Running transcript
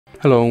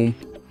Hello!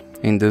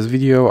 In this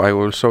video I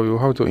will show you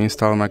how to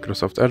install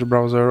Microsoft Edge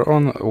browser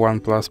on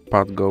OnePlus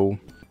Pad Go.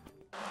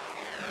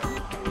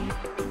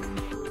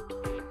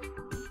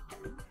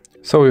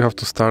 So you have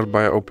to start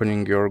by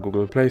opening your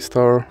Google Play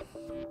Store,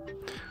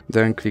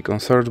 then click on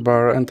search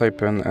bar and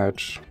type in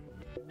Edge.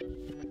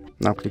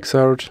 Now click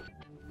search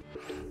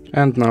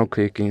and now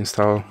click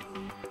install.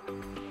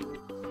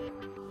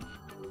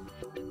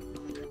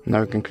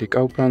 Now you can click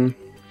open.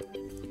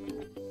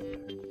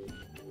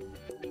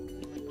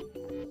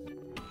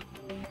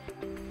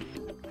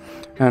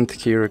 And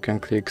here you can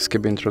click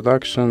skip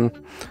introduction.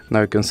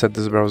 Now you can set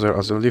this browser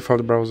as your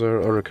default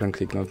browser, or you can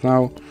click not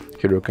now.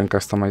 Here you can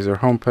customize your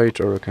homepage,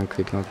 or you can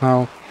click not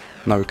now.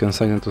 Now you can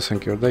sign in to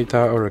sync your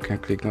data, or you can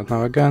click not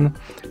now again.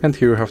 And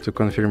here you have to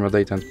confirm your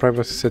data and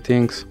privacy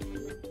settings.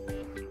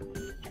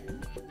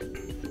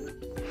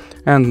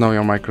 And now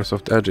your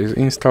Microsoft Edge is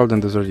installed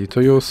and is ready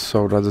to use,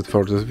 so that's it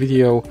for this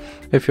video.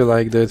 If you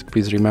liked it,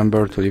 please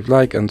remember to leave a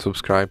like and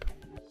subscribe.